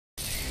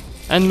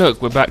And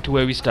look, we're back to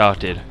where we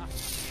started.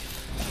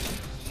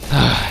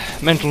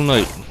 Mental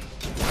note,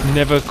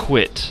 never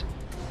quit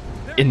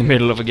in the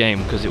middle of a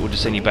game, because it will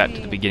just send you back to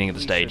the beginning of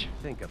the stage.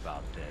 Think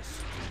about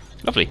this.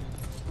 Lovely.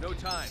 No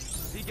time.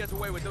 If he gets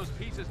away with those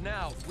pieces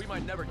now, we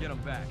might never get him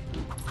back.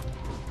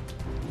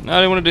 No,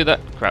 I don't want to do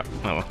that. Crap.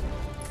 Oh well.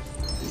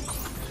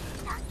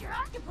 Dr.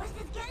 Octopus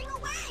is getting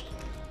away.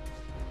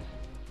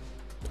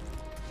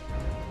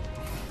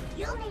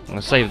 You'll need I'm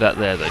going to save that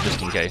there, though, just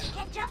in case.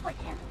 catch up with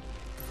him.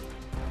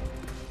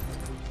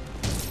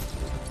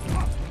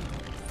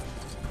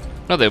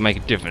 Not that it would make a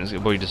difference, it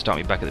would probably just start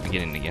me back at the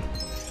beginning again.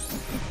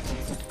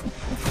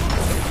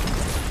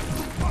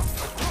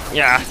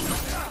 Yeah!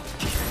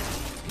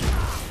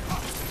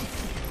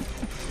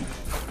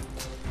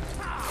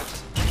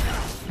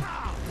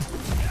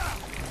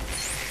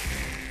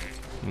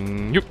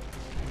 Yep.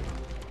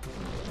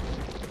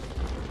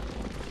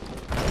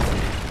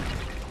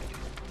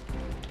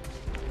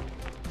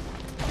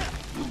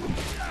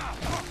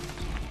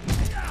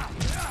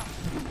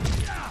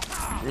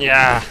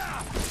 Yeah!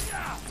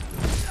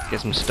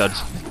 Get some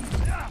studs.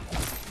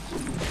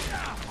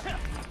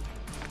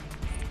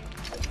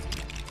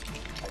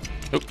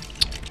 Oop.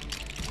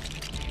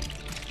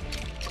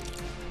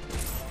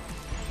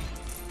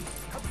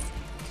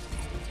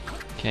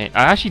 Okay,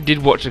 I actually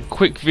did watch a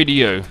quick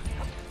video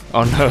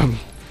on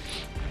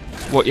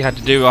what you had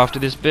to do after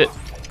this bit,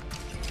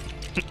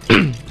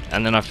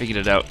 and then I figured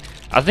it out.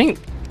 I think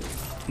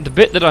the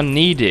bit that I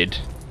needed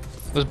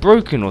was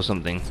broken or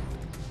something,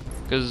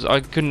 because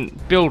I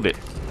couldn't build it.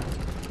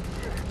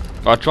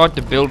 I tried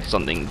to build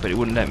something, but it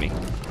wouldn't let me.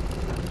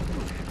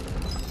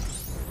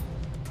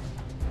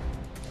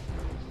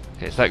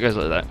 Okay, so that goes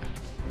like that.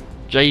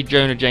 J.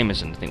 Jonah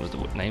Jameson, I think was the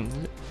name, was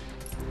it?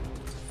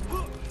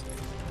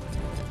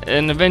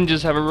 And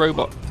Avengers have a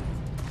robot.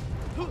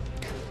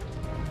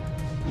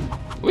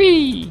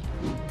 Whee!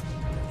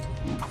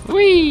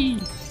 Whee!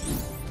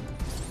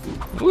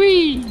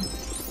 Whee!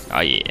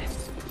 Oh yeah.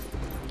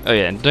 Oh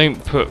yeah, and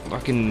don't put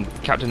fucking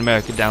Captain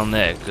America down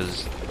there,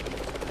 because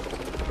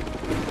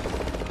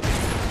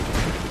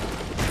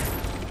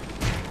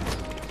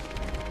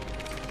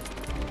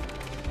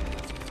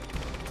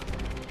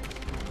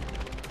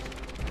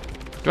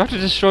do I have to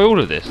destroy all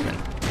of this then?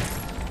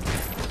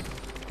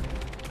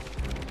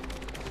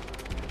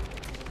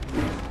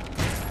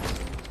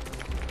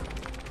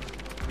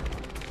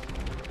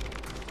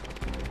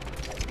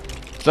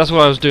 So that's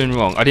what I was doing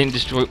wrong. I didn't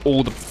destroy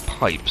all the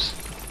pipes.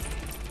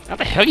 How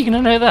the hell are you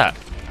gonna know that?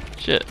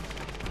 Shit.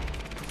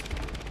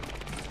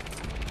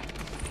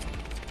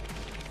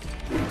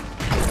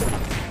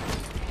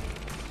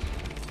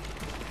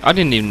 I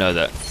didn't even know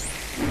that.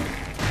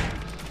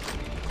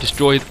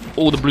 Destroy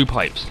all the blue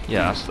pipes.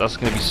 Yeah, that's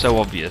gonna be so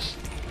obvious.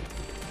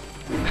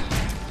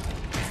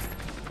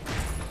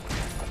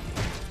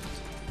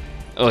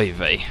 Oy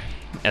vey,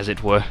 as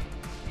it were.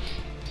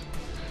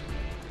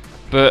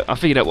 But I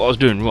figured out what I was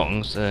doing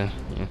wrong, so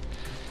yeah.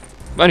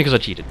 But only because I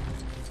cheated.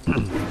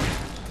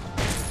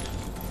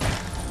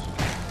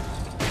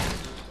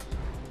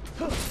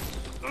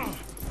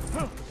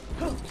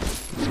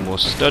 Some more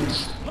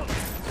studs.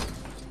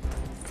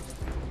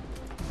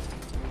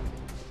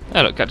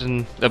 Oh look,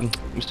 Captain,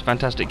 Mr.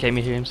 Fantastic came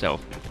in here himself.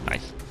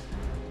 Nice.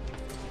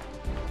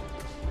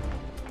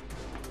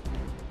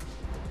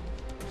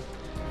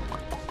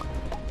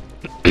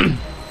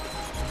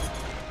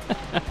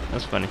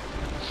 That's funny.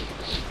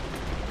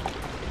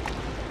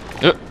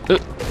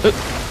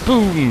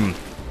 Boom!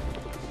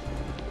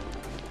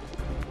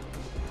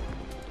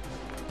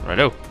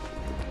 Righto.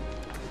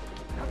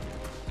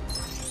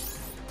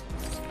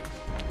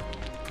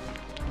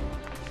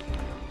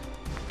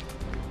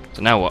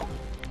 So now what?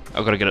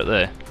 I've got to get it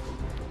there.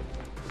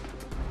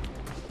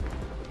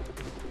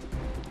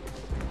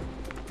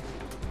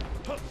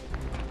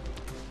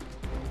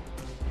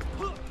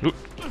 Whoop.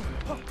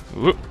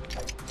 Whoop.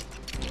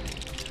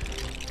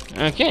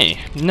 Okay,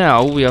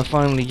 now we are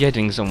finally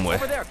getting somewhere.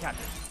 Over there,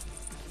 Captain.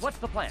 What's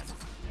the plan?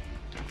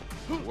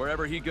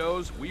 Wherever he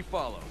goes, we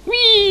follow.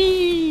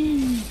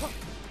 Whee!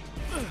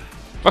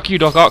 Fuck you,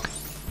 Doc Ock.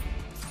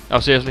 Oh,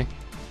 seriously?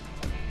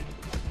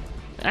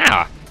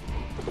 Ah!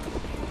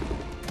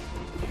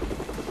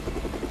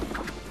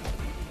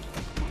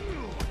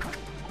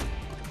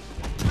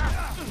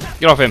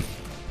 Get off him.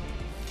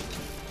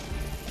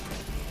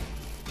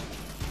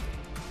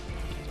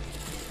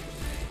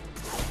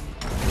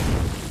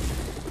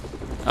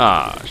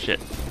 Ah, shit.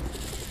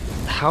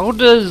 How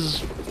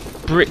does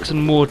bricks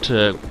and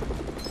mortar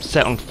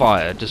set on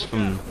fire just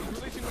from...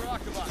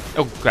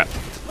 Oh, crap.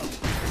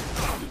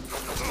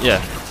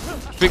 Yeah.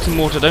 Bricks and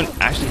mortar don't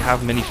actually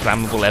have many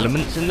flammable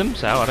elements in them,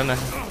 so I don't know.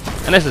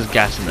 Unless there's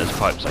gas in those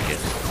pipes, I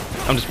guess.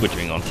 I'm just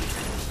wittering on.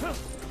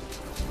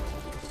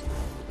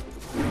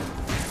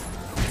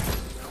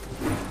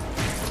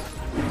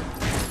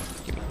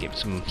 Give me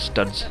some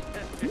studs.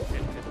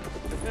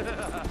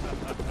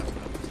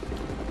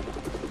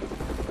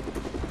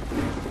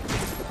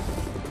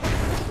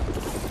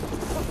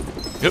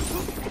 Yep.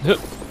 Yep.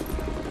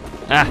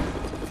 Ah.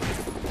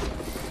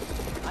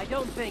 I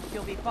don't think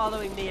you'll be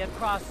following me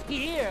across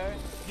here,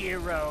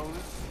 heroes?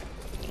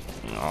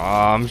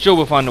 I'm sure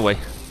we'll find a way.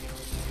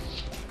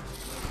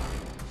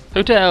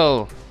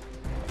 Hotel!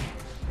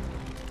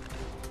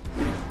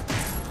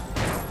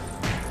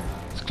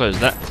 Let's close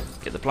that.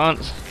 Get the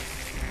plants.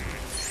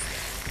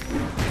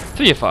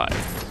 3 of 5.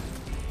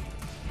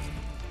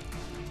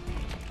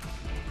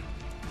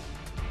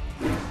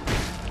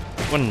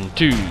 1,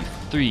 2,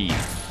 3,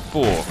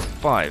 4,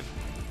 5.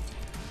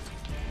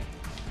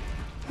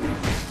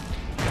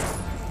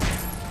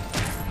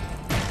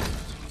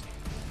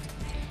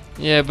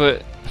 Yeah,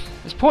 but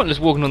it's pointless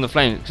walking on the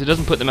flames because it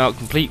doesn't put them out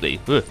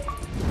completely. Ugh.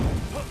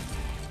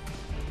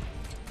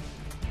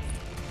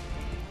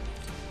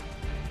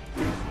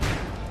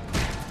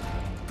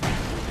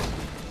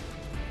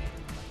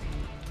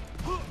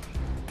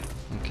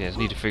 Okay, I just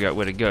need to figure out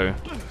where to go.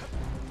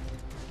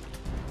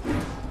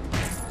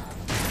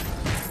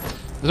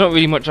 There's not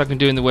really much I can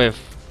do in the way of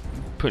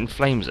putting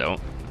flames out.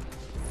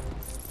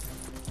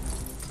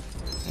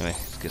 Anyway,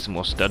 let's get some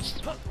more studs.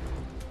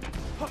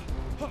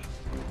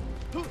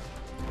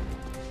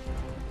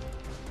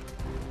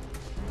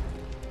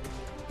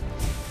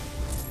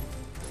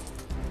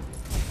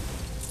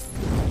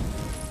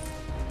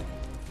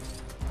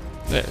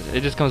 It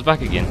just comes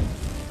back again.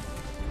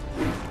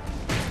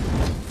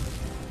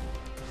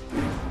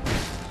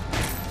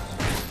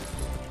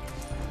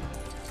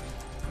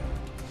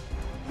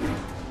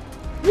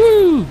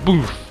 Woo!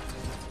 Boof!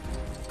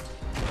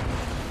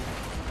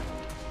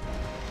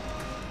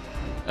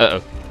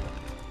 Uh-oh.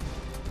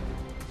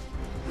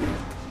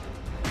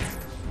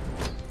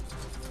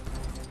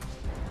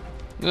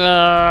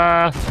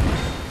 Ah!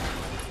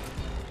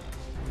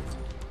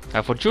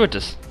 How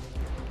fortuitous.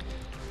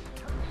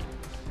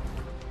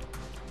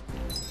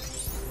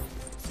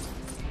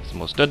 Some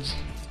more studs.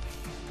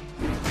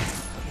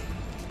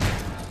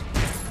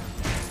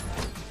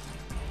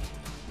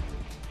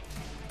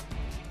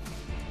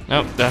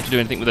 Nope, don't have to do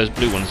anything with those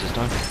blue ones this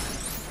time.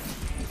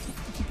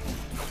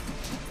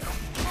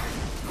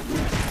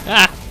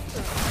 Ah!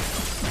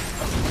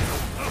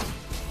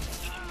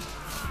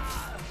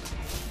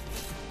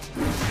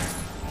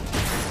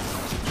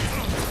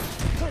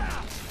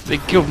 They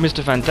killed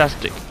Mr.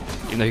 Fantastic,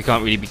 even though he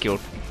can't really be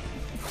killed.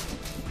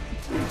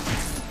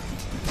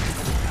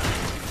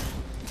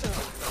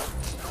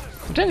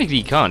 Well, technically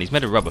he can't, he's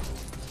made of rubber.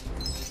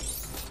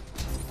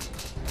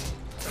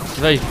 It's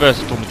a very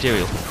versatile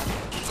material.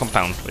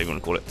 Compound, whatever you want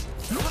to call it.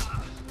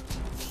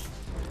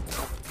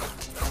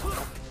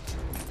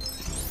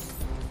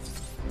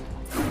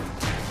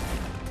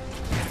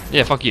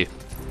 Yeah, fuck you.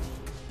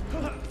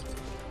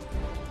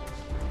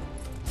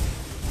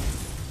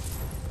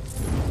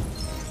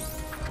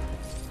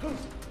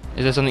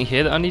 Is there something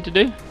here that I need to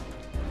do?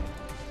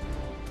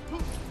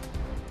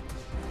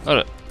 Oh,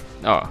 look.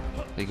 Oh,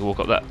 you can walk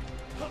up that.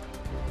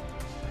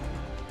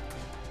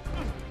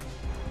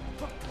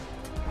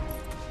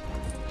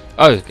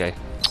 Oh, okay.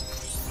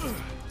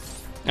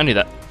 I knew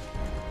that.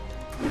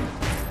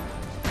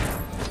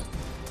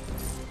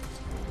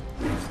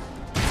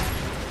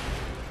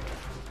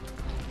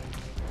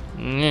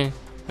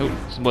 Oh,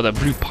 some more of the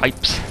blue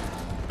pipes.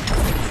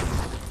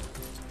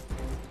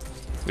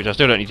 Which I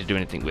still don't need to do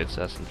anything with,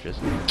 so that's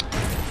interesting.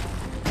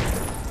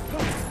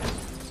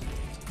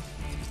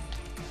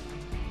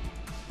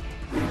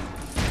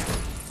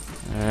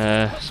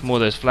 Some more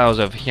of those flowers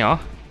over here.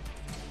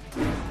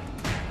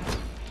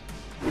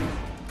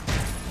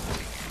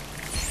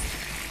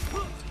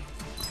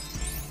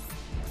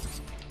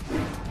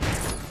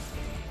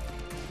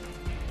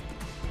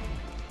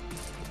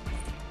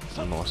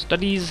 Some more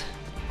studies.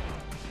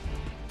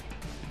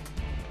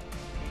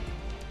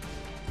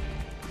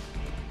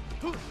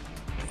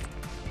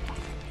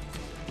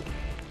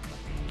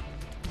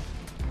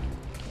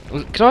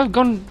 Could I have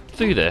gone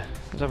through there?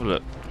 Let's have a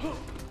look.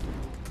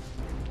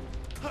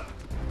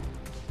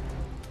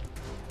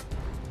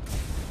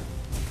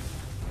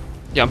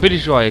 Yeah, I'm pretty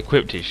sure I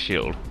equipped his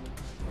shield.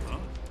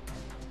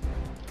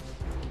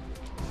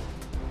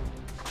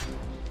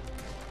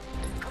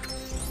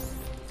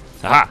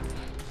 Aha!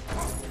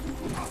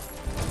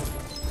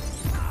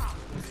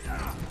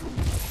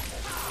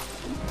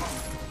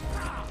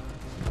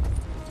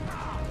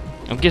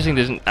 I'm guessing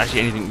there isn't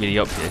actually anything really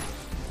up here.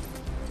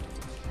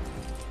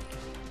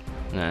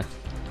 No.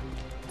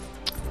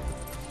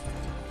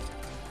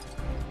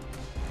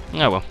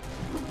 Oh well.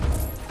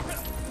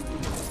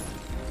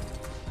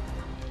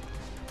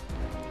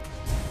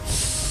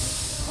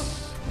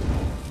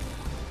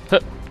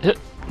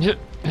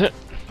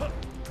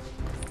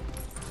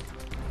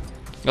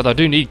 Although I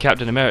do need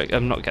Captain America.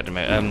 Not Captain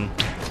America.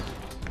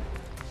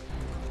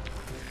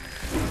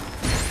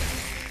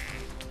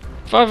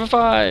 5 of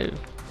 5.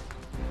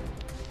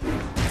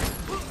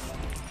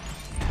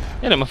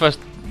 Yeah, look, my first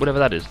whatever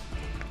that is.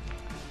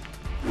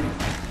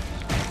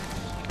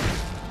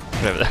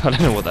 Whatever that, I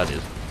don't know what that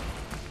is.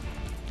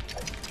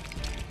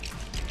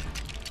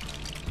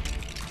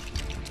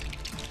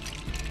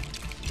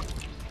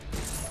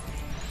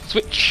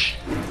 Switch.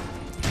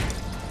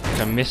 Which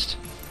I missed.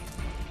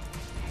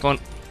 Come on.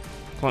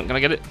 Come on, can I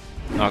get it?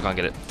 No, I can't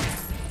get it.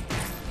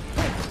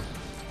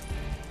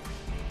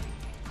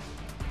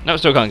 No,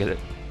 still can't get it.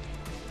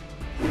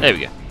 There we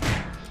go.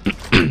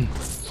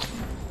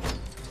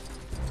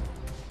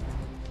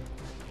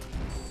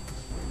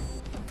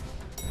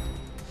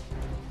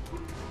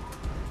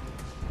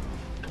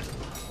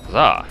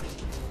 Huzzah.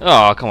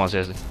 Oh, come on,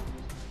 seriously.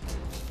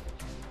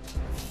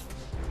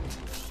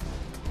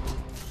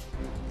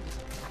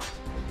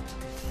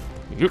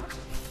 Yep.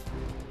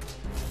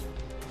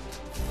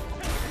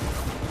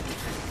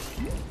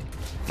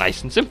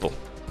 Nice and simple.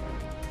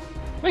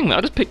 Wait a minute,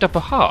 I just picked up a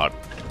heart.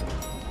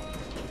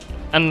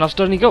 And I've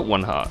still only got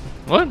one heart.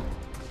 What?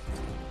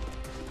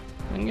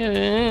 I get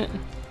it.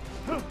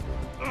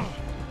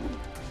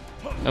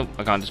 Oh,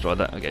 I can't destroy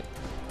that. Okay.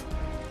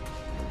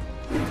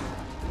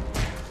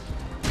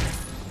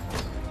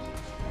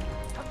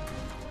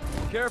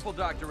 Careful,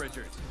 Dr.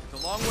 Richards.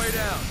 It's a long way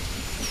down.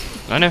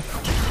 I know.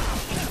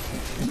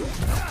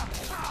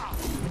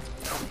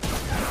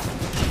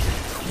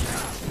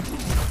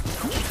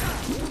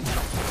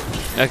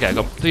 Okay, I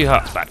got 3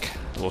 hearts back.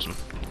 Awesome.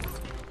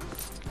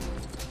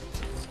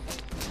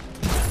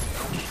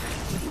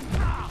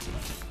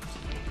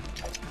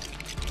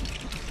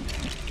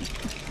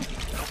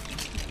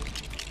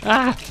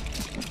 Ah!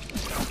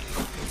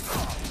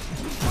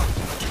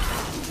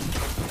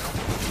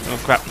 Oh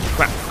crap,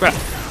 crap, crap.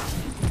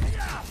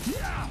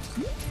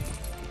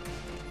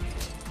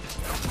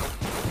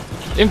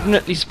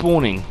 Infinitely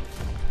spawning.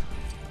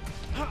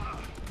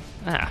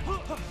 Ah.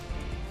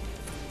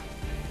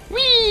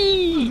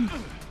 Whee!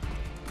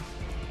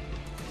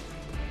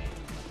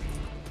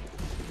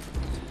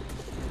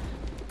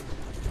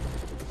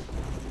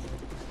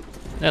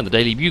 Now the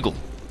Daily Bugle.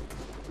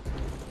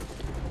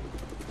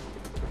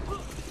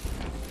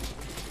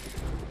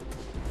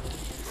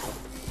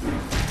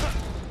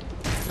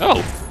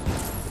 Oh!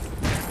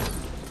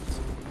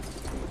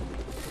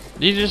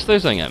 Did you just throw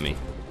something at me?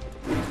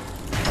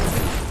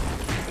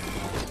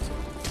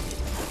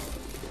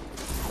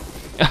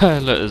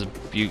 Look, there's a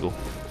bugle.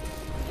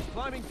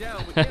 Climbing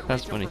down, we can't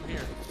That's reach funny. them from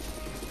here.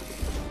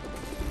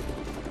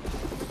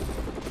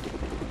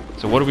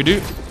 So what do we do?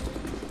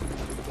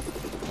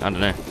 I don't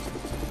know.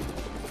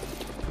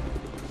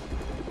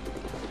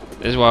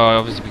 This is why I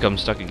obviously become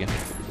stuck again.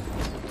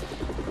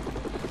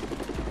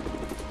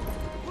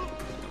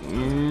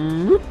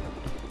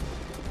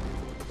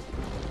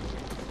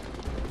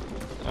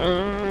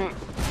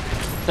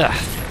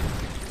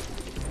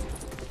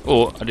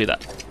 Or I do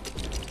that.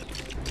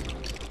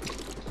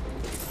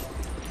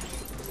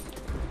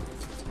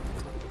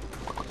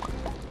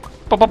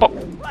 Pop, pop, pop.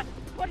 What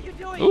are you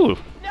doing? Ooh,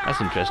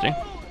 that's interesting.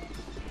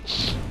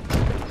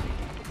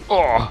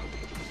 Oh,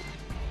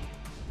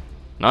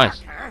 nice.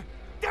 Doctor,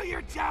 do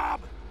your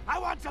job. I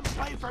want some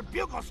play for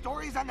bugle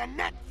stories on the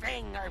net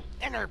thing or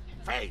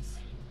interface.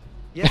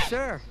 Yes,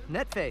 sir.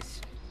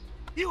 Netface.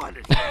 You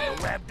understand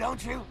the web,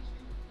 don't you?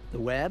 The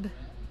web?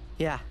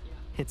 Yeah,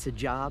 it's a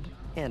job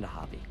and a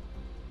hobby.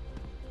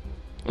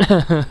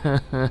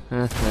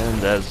 And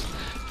there's...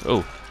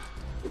 Oh.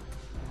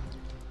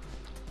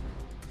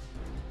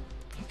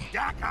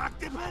 Doc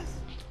Octopus?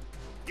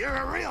 You're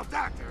a real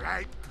doctor,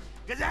 right?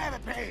 Because I have a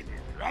pain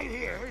right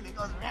here, and it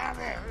goes around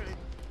there.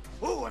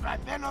 Ooh, if I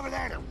bend over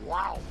there, then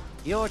wow.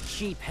 Your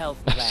cheap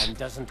health plan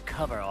doesn't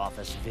cover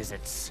office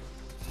visits.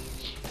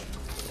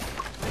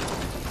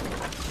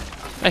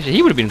 Actually,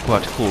 he would have been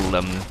quite a cool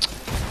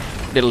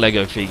little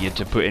Lego figure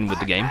to put in with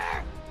the game.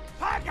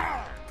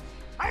 Parker!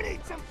 I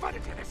need some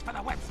footage of this for the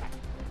website.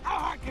 How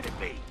hard could it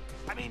be?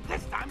 I mean,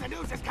 this time the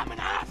news is coming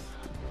to us.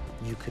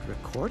 You could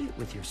record it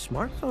with your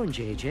smartphone,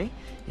 JJ,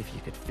 if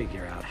you could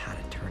figure out how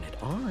to turn it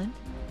on.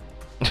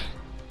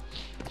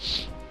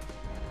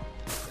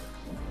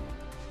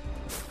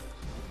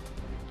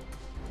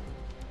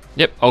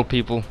 Yep, old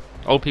people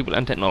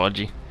and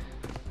technology.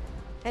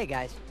 Hey,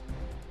 guys.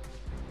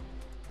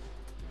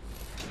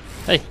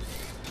 Hey.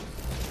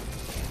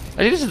 I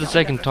think this is the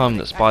second time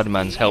that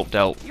Spider-Man's helped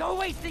out You're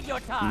wasting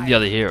your time. the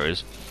other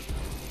heroes.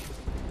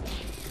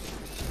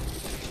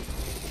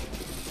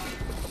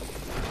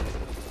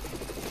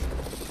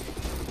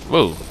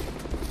 Whoa.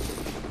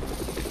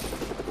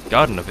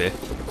 Garden up here.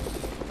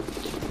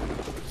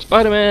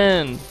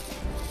 Spider-Man!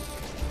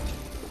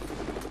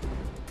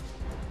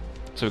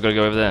 So we've got to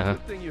go over there, huh?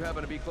 Good thing you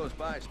happen to be close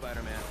by,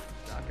 Spider-Man.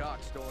 Doc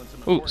Ock's stolen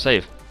some Ooh, important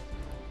save.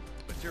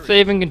 material.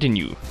 Save and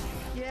continue.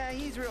 Yeah,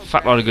 he's real.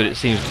 Fat lot of good it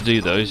seems to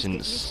do though,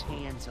 since...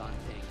 Hands on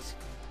things.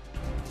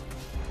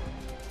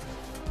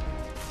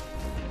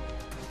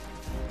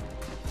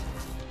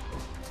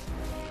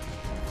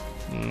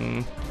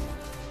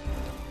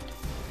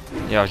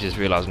 Yeah, I just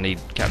realised I need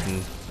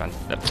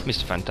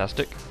Mr.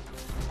 Fantastic.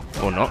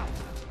 Or not.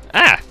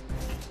 Ah!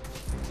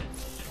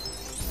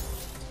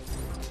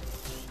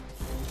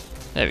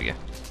 There we go.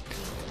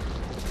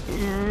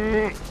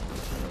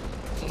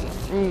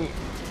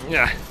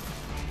 Yeah.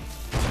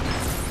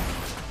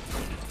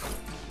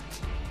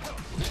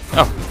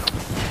 Oh.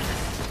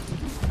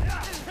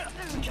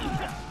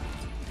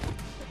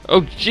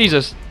 Oh,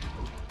 Jesus.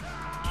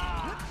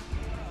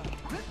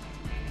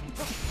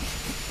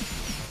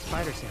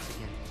 Spider sense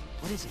again.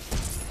 What is it?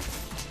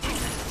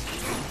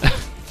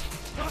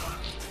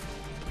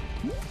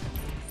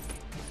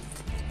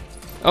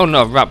 Oh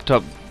no, I've wrapped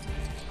up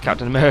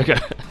Captain America.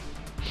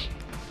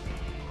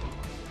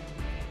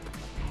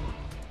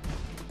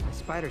 My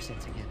spider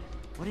sense again.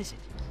 What is it?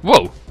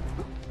 Whoa!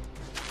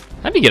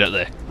 How'd you get up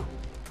there?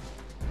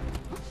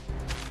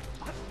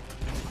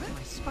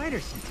 My spider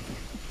sense again.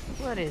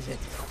 What is it?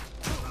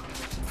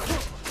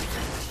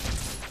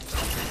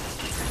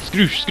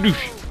 Skadoosh,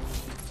 skadoosh.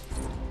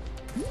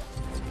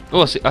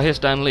 Oh, I hear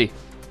Stan Lee.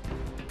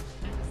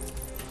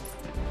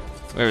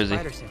 Where is he?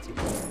 Spider sense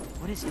again.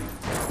 What is it?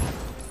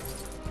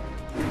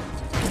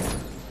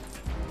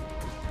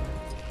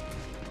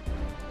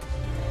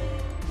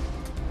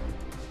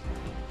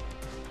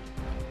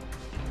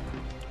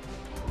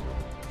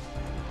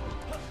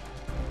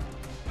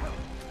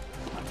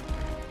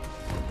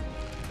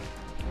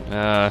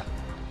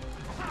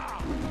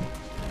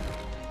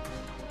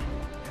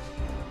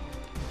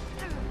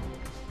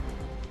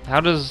 How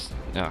does...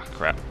 Oh,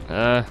 crap.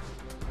 Come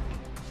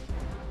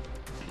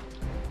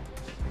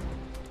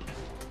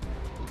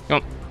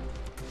on.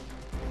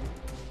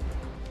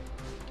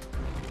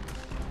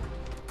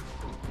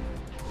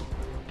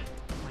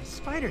 My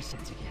spider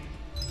sense again.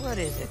 What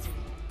is it?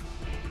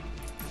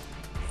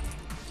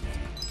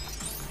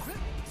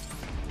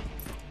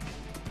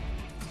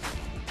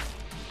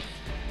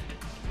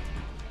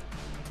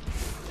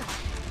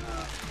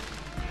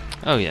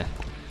 Oh, yeah.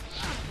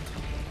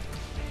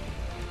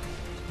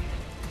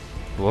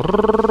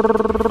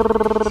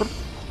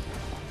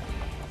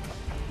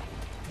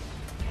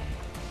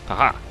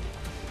 Aha.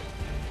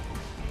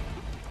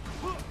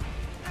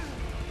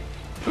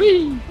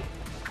 Whee!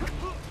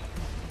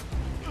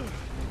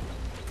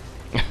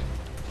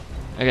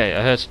 Okay,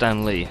 I heard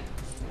Stan Lee.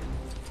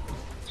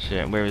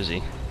 Shit, where is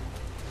he?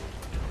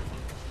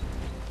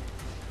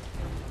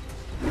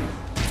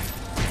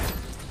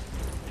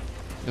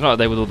 He's not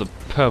there with all the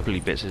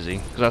purpley bits, is he?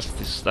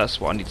 Because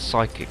that's what I need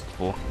psychic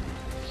for.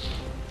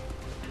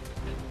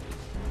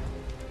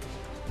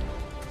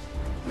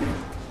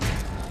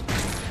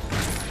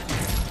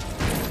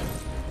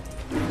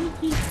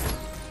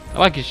 I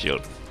like his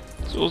shield.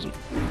 It's awesome.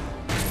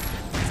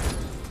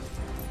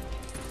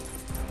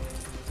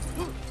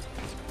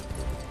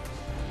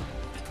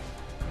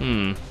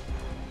 Hmm.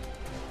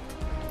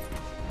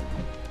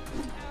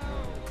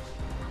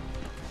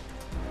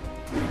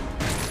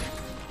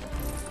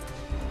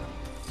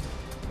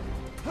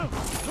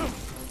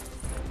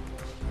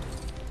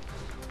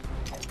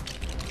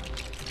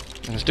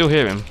 I can still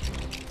hear him.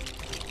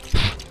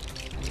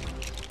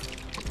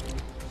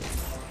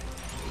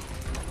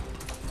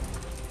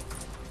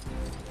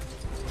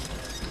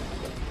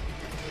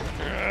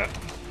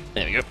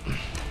 There we go.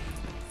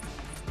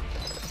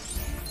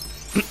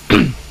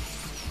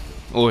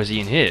 Or is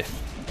he in here?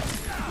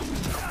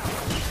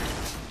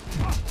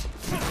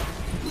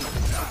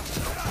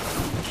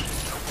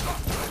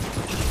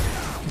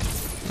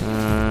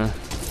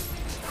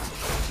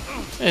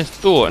 There's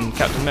Thor and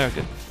Captain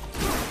America.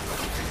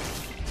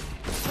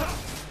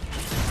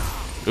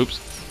 Oops.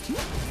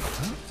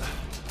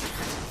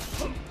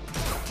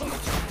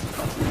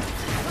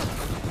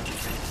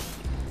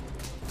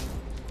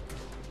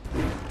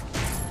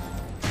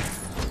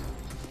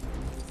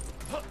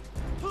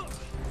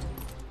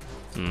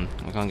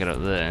 I can't get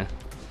up there.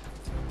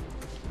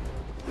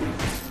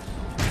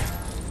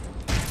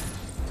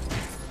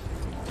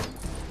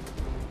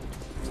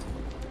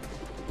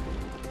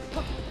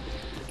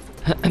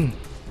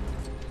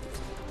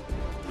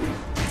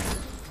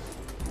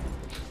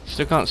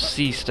 Still can't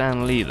see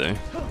Stan Lee though.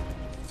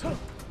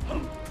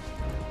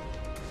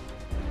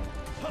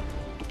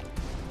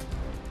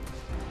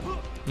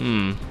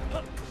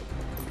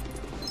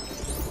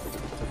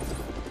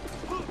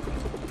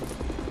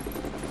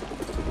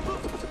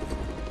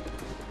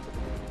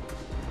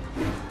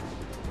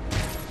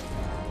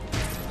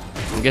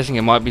 I'm guessing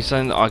it might be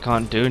something that I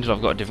can't do until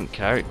I've got a different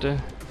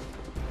character.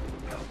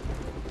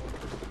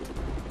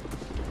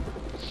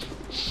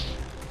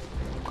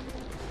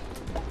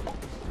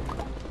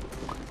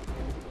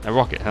 A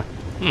rocket, huh?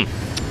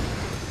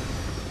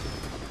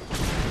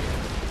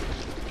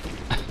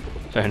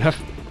 Fair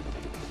enough.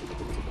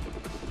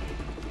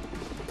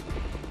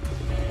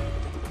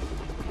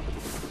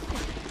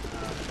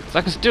 So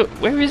I can still...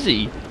 Where is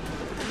he?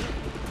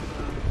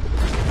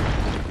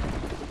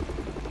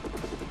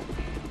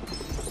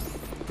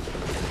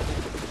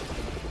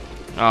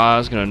 Ah,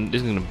 this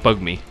is gonna bug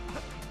me.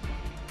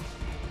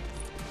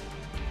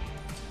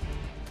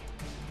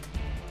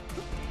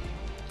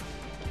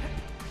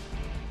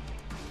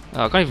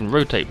 Oh, I can't even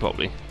rotate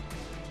properly.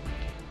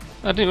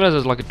 I didn't realise there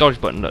was like a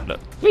dodge button. Look, look.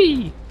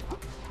 Whee!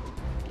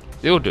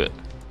 They all do it.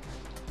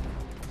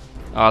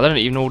 Ah, they don't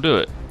even all do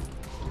it.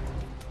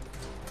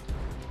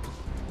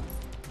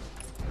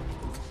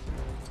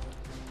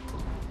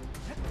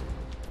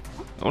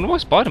 I wonder why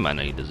Spider-Man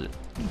only does it.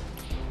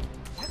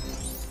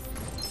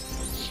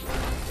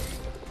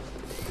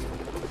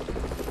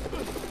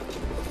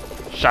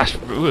 Shash.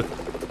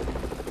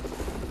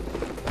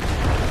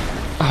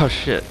 Oh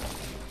shit.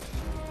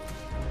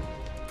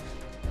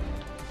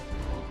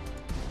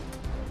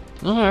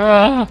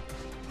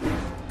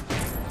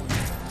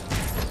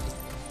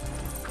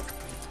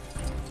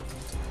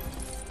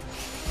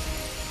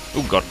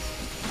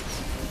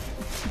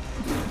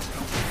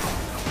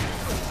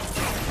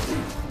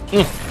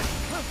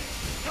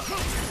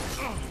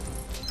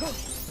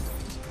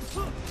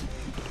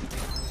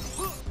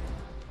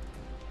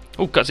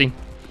 Oh, cutscene.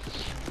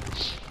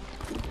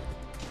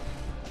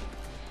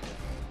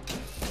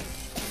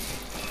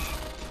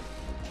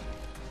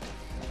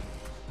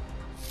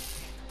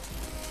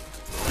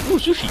 Oh,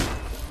 sushi.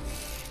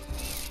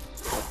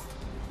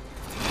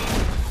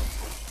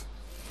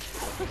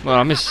 Well,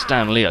 I miss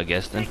Stan Lee, I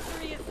guess, then.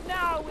 Victory is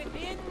now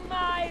within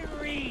my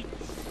reach.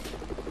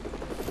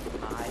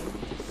 I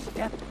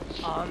step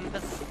on the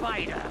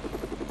spider.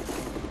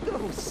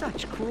 Oh,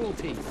 such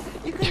cruelty.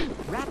 You couldn't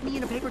wrap me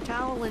in a paper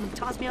towel and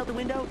toss me out the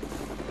window?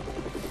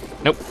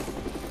 Nope.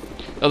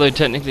 Although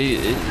technically,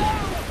 it's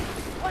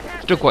What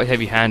happened? still quite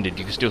heavy-handed.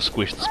 You can still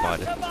squish the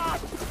spider. Come on.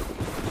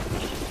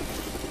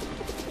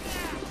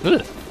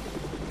 Ugh.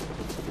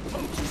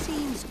 She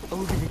seems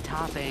over the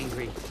top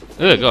angry.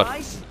 Oh, God.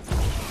 Advice?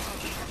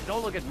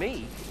 Don't look at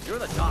me. You're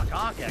the Doc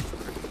Ock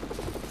expert.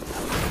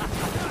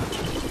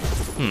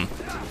 Hmm.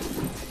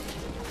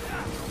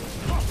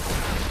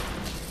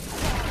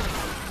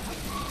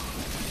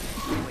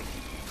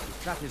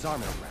 Trap his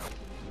arm around.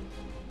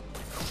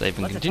 Save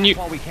and Let's continue.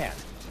 attack while we can.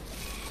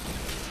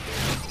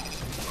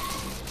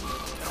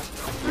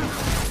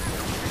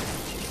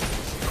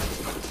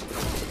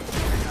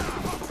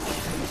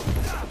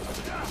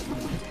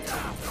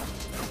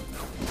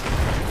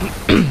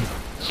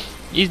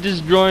 He's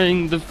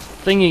destroying the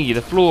thingy,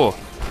 the floor,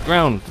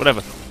 ground,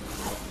 whatever.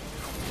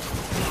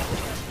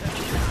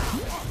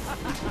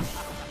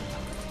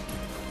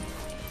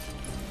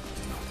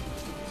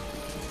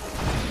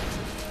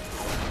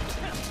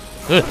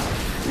 Ugh.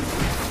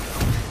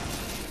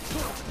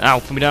 Ow,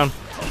 put me down.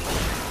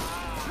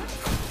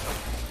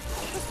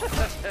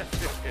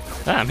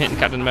 Ah, I'm hitting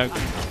Captain America.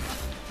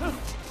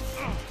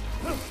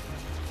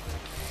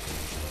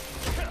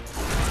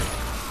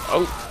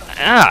 Oh,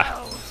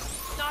 ah!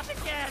 Not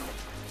again!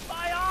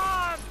 My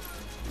arm!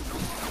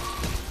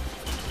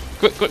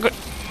 Quick, quick, quick!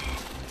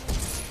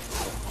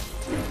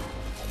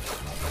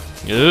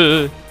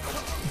 Ugh.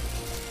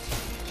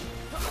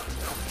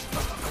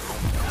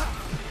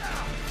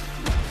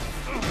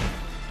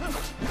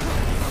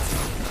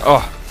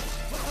 Oh.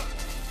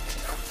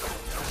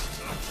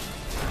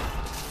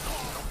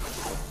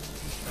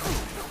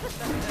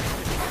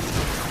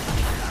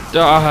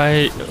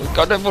 Die!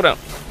 God, don't fall down.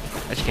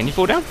 Actually, can you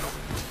fall down?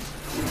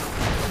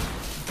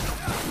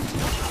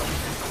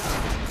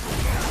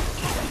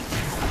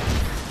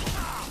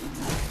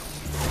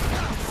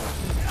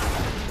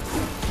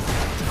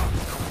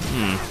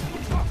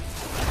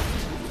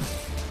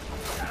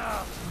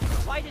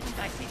 Why didn't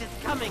I see this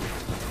coming?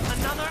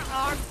 Another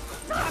arm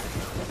stuck!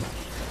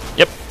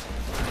 Yep.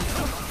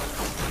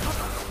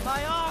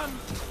 My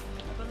arms!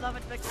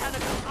 Beloved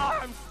mechanical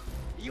arms!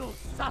 You'll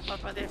suffer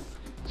for this!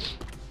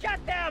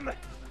 Get them!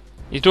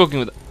 He's talking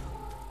with.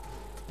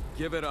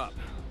 Give it up.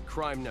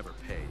 Crime never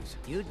pays.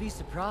 You'd be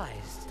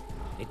surprised.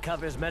 It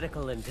covers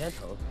medical and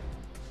dental.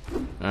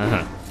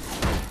 Uh huh.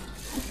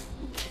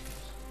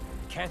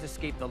 Can't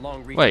escape the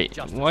long reach Wait, of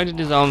justice. why did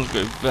his arms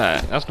go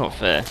back? That's not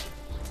fair.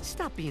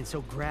 Stop being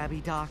so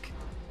grabby, Doc.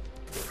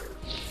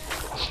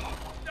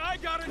 I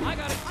got it! I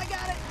got it! I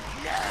got it!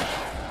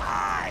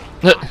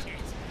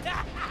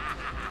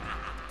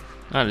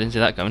 I didn't see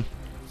that coming.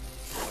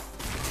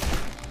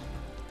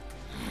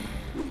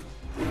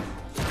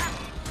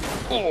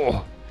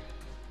 Oh!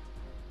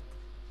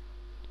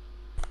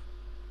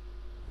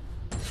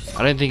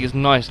 I don't think it's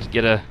nice to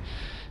get a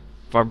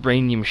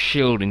vibranium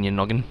shield in your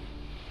noggin.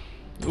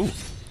 Ooh,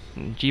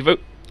 G-vote.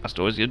 That's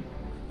always good.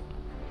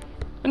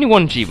 Only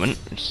one achievement,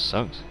 which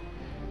sucks.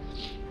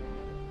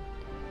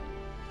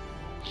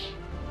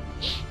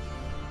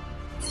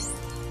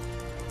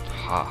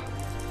 Ha.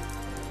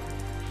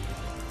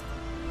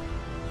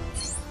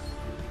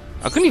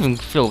 I couldn't even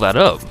fill that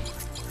up.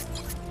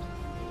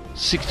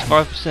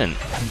 65%.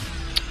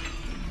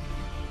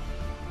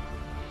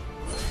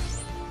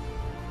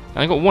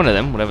 I got one of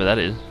them, whatever that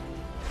is.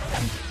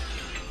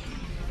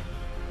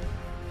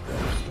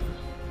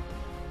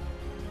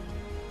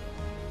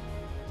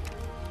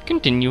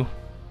 Continue.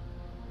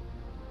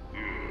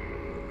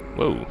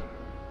 Whoa.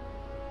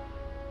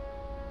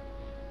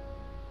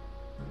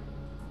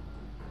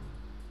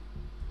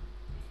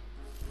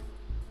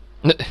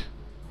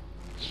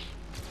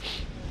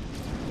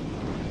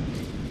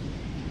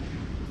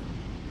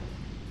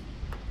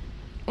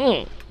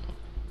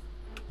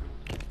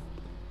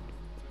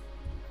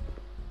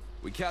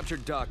 We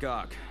captured Doc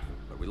Ock,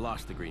 but we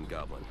lost the Green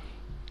Goblin.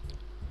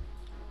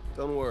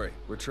 Don't worry,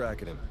 we're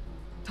tracking him.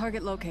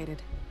 Target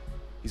located.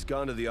 He's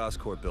gone to the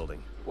Oscorp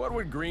building. What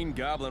would Green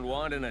Goblin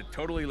want in a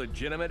totally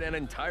legitimate and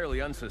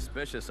entirely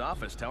unsuspicious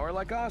office tower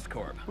like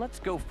Oscorp? Let's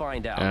go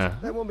find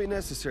out. That won't be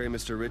necessary,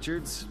 Mr.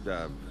 Richards.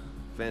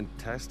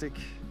 Fantastic.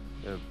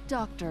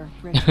 Dr.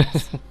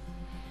 Richards.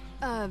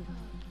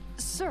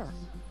 Sir.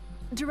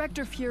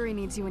 Director Fury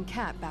needs you and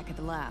Kat back at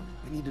the lab.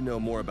 I need to know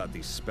more about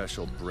these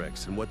special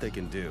bricks and what they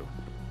can do.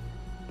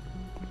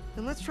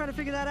 Then let's try to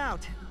figure that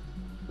out.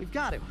 We've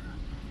got to.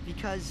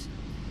 Because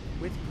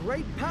with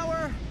great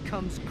power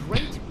comes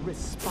great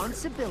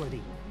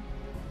responsibility.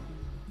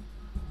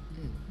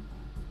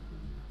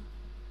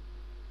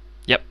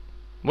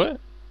 What?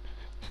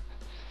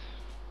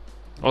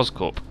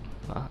 Oscorp.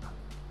 Ah.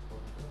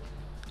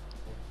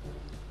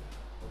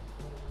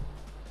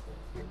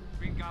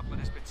 Green Goblin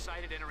has been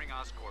sighted entering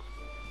Oscorp.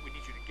 We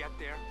need you to get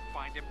there,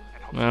 find him,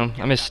 and hopefully Well, get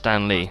I miss that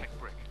Stan Lee. cosmic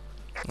brick.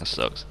 That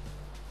sucks.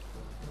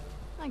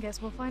 I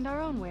guess we'll find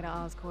our own way to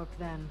Oscorp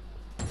then.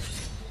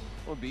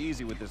 Won't be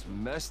easy with this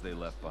mess they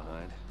left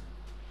behind.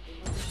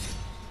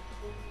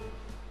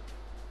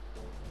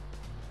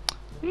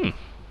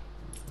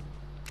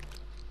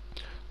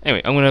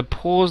 Anyway, I'm going to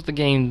pause the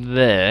game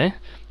there,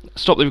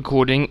 stop the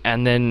recording,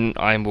 and then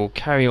I will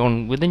carry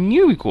on with a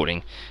new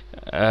recording.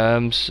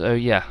 So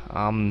yeah,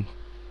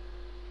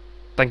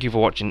 thank you for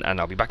watching, and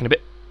I'll be back in a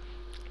bit.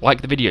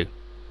 Like the video.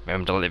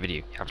 Remember to like the video.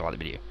 You have to like the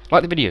video.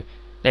 Like the video.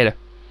 Later.